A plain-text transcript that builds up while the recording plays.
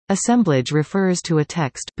Assemblage refers to a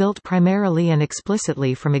text built primarily and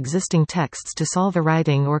explicitly from existing texts to solve a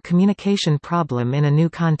writing or communication problem in a new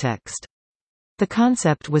context. The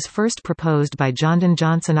concept was first proposed by Jondon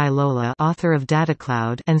Johnson-Ilola, author of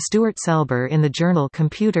DataCloud, and Stuart Selber in the journal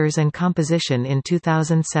Computers and Composition in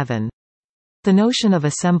 2007. The notion of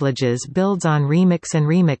assemblages builds on remix and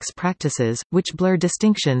remix practices, which blur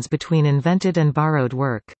distinctions between invented and borrowed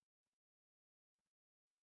work.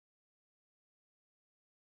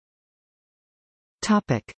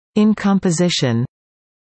 In composition,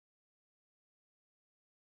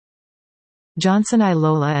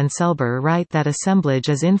 Johnson-Ilola and Selber write that assemblage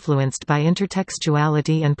is influenced by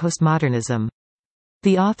intertextuality and postmodernism.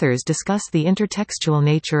 The authors discuss the intertextual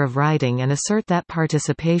nature of writing and assert that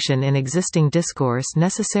participation in existing discourse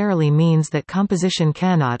necessarily means that composition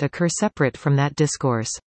cannot occur separate from that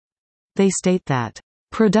discourse. They state that,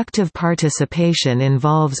 "...productive participation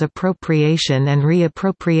involves appropriation and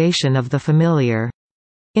reappropriation of the familiar,"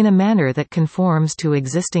 in a manner that conforms to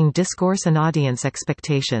existing discourse and audience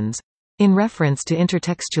expectations. In reference to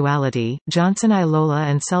intertextuality, Johnson-Ilola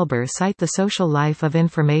and Selber cite The Social Life of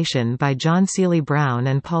Information by John Seely Brown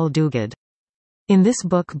and Paul Duguid. In this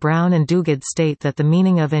book, Brown and Duguid state that the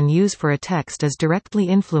meaning of and use for a text is directly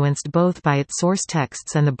influenced both by its source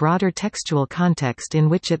texts and the broader textual context in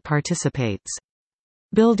which it participates.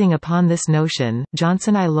 Building upon this notion,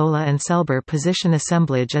 Johnson-Ilola and Selber position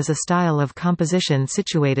assemblage as a style of composition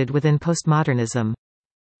situated within postmodernism.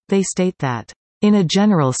 They state that, "In a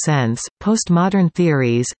general sense, postmodern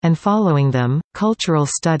theories, and following them, cultural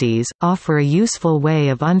studies, offer a useful way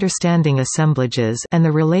of understanding assemblages and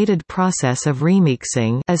the related process of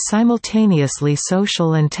remixing as simultaneously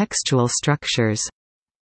social and textual structures."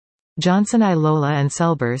 Johnson-Ilola and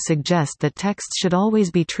Selber suggest that texts should always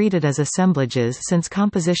be treated as assemblages since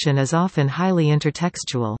composition is often highly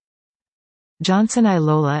intertextual.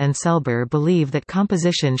 Johnson-Ilola and Selber believe that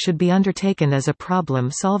composition should be undertaken as a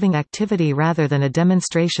problem-solving activity rather than a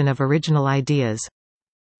demonstration of original ideas.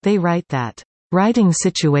 They write that, "Writing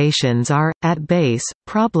situations are, at base,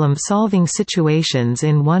 problem-solving situations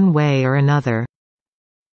in one way or another,"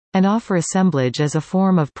 and offer assemblage as a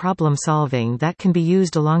form of problem-solving that can be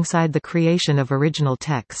used alongside the creation of original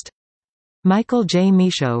text. Michael J.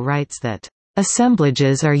 Michaud writes that,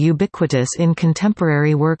 "Assemblages are ubiquitous in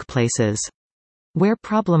contemporary workplaces, where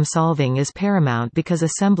problem-solving is paramount because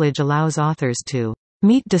assemblage allows authors to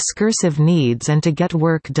meet discursive needs and to get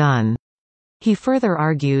work done." He further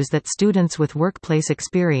argues that students with workplace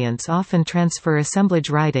experience often transfer assemblage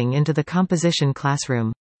writing into the composition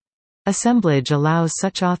classroom. Assemblage allows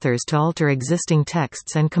such authors to alter existing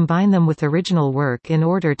texts and combine them with original work in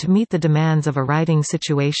order to meet the demands of a writing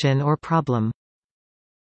situation or problem.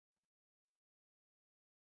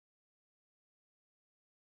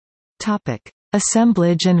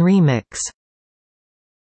 Assemblage and remix.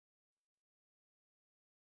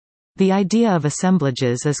 The idea of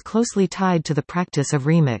assemblages is closely tied to the practice of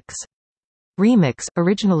remix. Remix,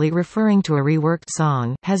 originally referring to a reworked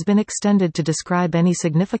song, has been extended to describe any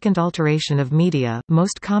significant alteration of media,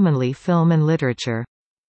 most commonly film and literature.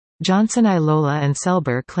 Johnson-Ilola and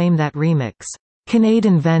Selber claim that remix can aid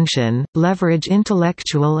invention, leverage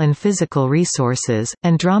intellectual and physical resources,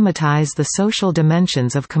 and dramatize the social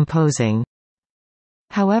dimensions of composing.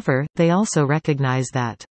 However, they also recognize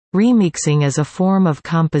that remixing as a form of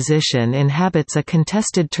composition inhabits a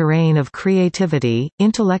contested terrain of creativity,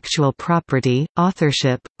 intellectual property,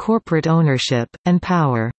 authorship, corporate ownership, and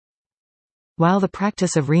power. While the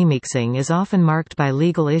practice of remixing is often marked by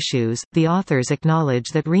legal issues, the authors acknowledge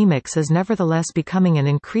that remix is nevertheless becoming an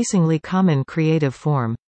increasingly common creative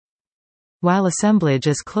form. While assemblage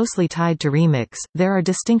is closely tied to remix, there are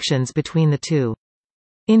distinctions between the two.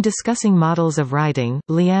 In discussing models of writing,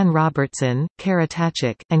 Leanne Robertson, Kara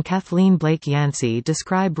Tachik, and Kathleen Blake Yancey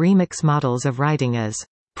describe remix models of writing as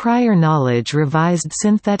prior knowledge revised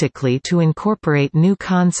synthetically to incorporate new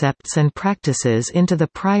concepts and practices into the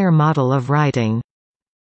prior model of writing.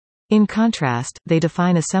 In contrast, they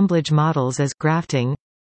define assemblage models as grafting,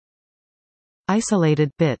 isolated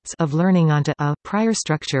bits of learning onto a prior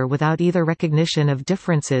structure without either recognition of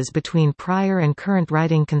differences between prior and current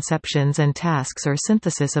writing conceptions and tasks or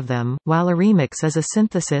synthesis of them, while a remix is a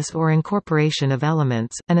synthesis or incorporation of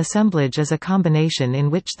elements, an assemblage is a combination in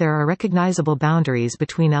which there are recognizable boundaries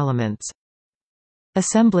between elements.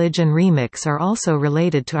 Assemblage and remix are also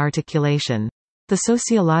related to articulation. The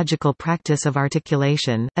sociological practice of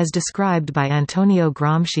articulation, as described by Antonio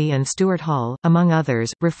Gramsci and Stuart Hall, among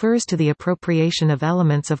others, refers to the appropriation of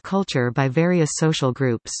elements of culture by various social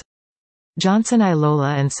groups.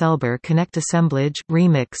 Johnson-Ilola and Selber connect assemblage,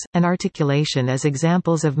 remix, and articulation as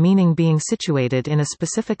examples of meaning being situated in a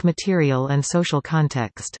specific material and social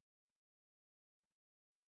context.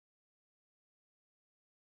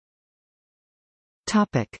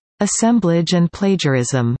 Assemblage and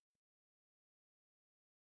plagiarism.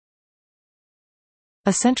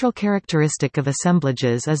 A central characteristic of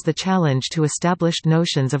assemblages is the challenge to established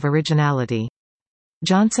notions of originality.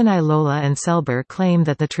 Johnson-Ilola and Selber claim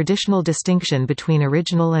that the traditional distinction between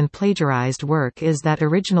original and plagiarized work is that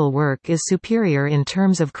original work is superior in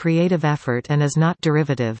terms of creative effort and is not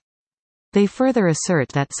derivative. They further assert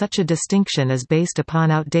that such a distinction is based upon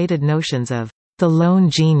outdated notions of the lone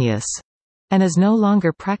genius and is no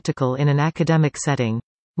longer practical in an academic setting.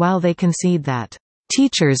 While they concede that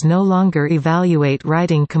teachers no longer evaluate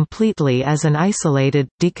writing completely as an isolated,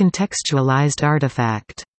 decontextualized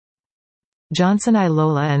artifact.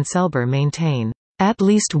 Johnson-Ilola and Selber maintain, at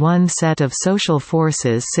least one set of social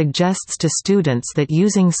forces suggests to students that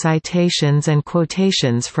using citations and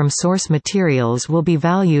quotations from source materials will be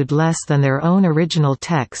valued less than their own original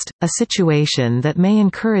text, a situation that may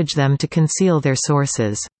encourage them to conceal their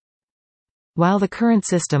sources. While the current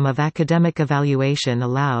system of academic evaluation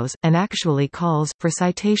allows, and actually calls, for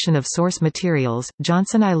citation of source materials,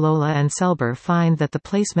 Johnson-Ilola and Selber find that the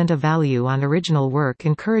placement of value on original work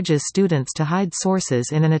encourages students to hide sources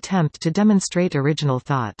in an attempt to demonstrate original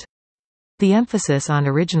thought. The emphasis on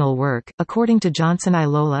original work, according to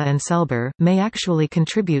Johnson-Ilola and Selber, may actually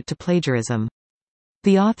contribute to plagiarism.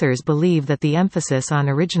 The authors believe that the emphasis on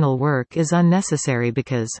original work is unnecessary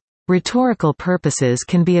because rhetorical purposes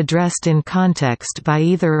can be addressed in context by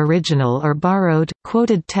either original or borrowed,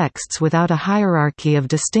 quoted texts without a hierarchy of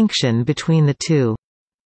distinction between the two.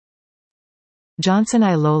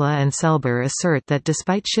 Johnson-Ilola and Selber assert that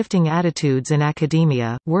despite shifting attitudes in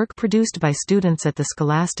academia, work produced by students at the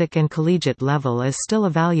scholastic and collegiate level is still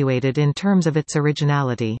evaluated in terms of its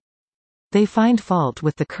originality. They find fault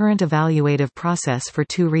with the current evaluative process for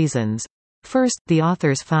two reasons. First, the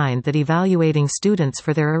authors find that evaluating students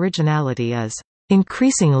for their originality is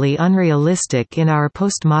increasingly unrealistic in our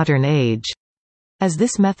postmodern age, as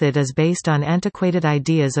this method is based on antiquated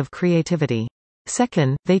ideas of creativity.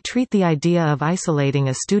 Second, they treat the idea of isolating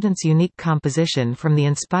a student's unique composition from the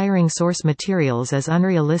inspiring source materials as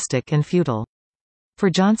unrealistic and futile. For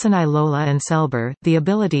Johnson-Ilola and Selber, the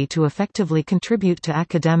ability to effectively contribute to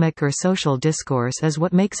academic or social discourse is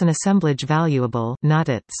what makes an assemblage valuable, not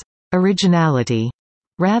its originality.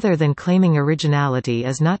 Rather than claiming originality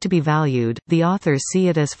is not to be valued, the authors see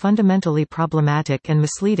it as fundamentally problematic and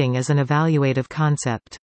misleading as an evaluative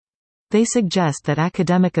concept. They suggest that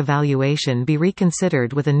academic evaluation be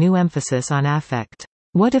reconsidered with a new emphasis on affect.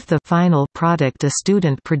 What if the final product a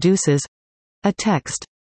student produces, a text,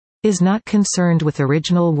 is not concerned with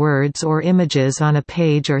original words or images on a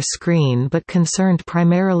page or screen but concerned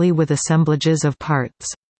primarily with assemblages of parts?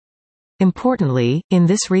 Importantly, in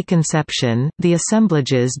this reconception, the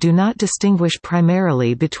assemblages do not distinguish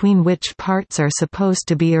primarily between which parts are supposed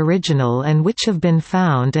to be original and which have been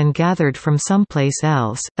found and gathered from someplace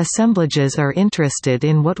else. Assemblages are interested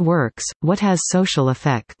in what works, what has social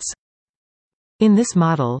effects. In this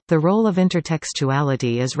model, the role of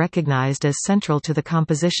intertextuality is recognized as central to the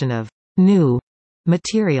composition of new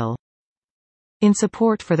material. In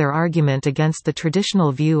support for their argument against the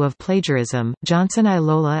traditional view of plagiarism,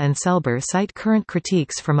 Johnson-Ilola and Selber cite current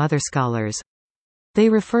critiques from other scholars. They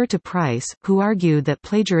refer to Price, who argued that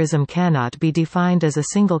plagiarism cannot be defined as a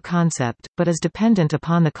single concept, but is dependent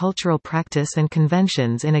upon the cultural practice and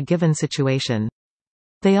conventions in a given situation.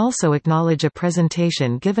 They also acknowledge a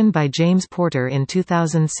presentation given by James Porter in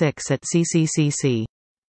 2006 at CCCC.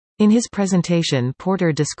 In his presentation,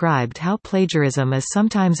 Porter described how plagiarism is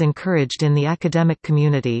sometimes encouraged in the academic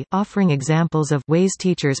community, offering examples of ways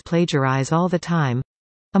teachers plagiarize all the time.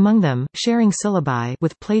 Among them, sharing syllabi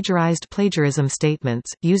with plagiarized plagiarism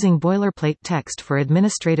statements, using boilerplate text for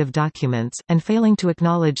administrative documents, and failing to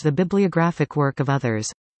acknowledge the bibliographic work of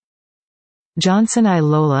others.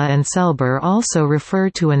 Johnson-Ilola and Selber also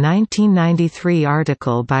refer to a 1993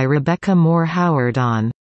 article by Rebecca Moore Howard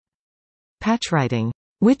on patchwriting,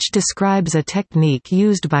 which describes a technique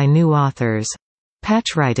used by new authors.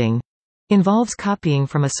 Patchwriting involves copying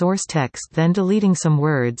from a source text then deleting some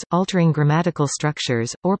words, altering grammatical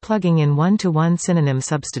structures, or plugging in one-to-one synonym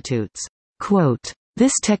substitutes. Quote,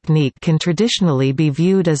 "This technique can traditionally be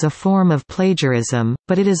viewed as a form of plagiarism,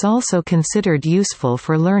 but it is also considered useful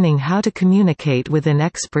for learning how to communicate within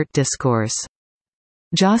expert discourse."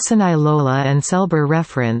 Johnson-Ilola and Selber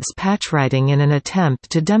reference patchwriting in an attempt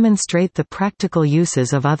to demonstrate the practical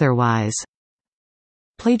uses of otherwise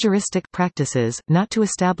Plagiaristic practices, not to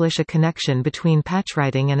establish a connection between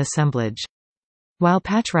patchwriting and assemblage. While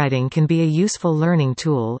patchwriting can be a useful learning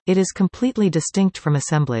tool, it is completely distinct from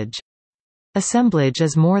assemblage. Assemblage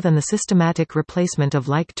is more than the systematic replacement of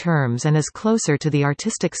like terms and is closer to the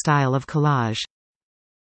artistic style of collage.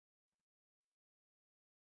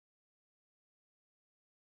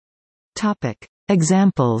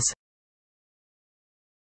 Examples.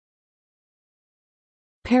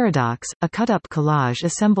 Paradox, a cut-up collage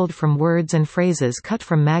assembled from words and phrases cut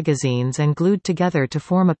from magazines and glued together to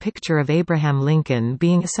form a picture of Abraham Lincoln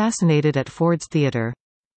being assassinated at Ford's Theater.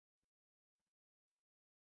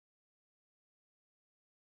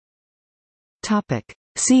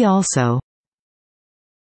 See also: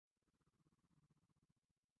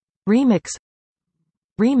 Remix,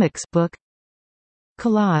 Remix book,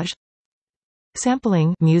 Collage,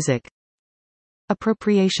 Sampling music,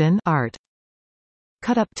 Appropriation art,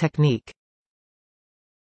 Cut-up technique.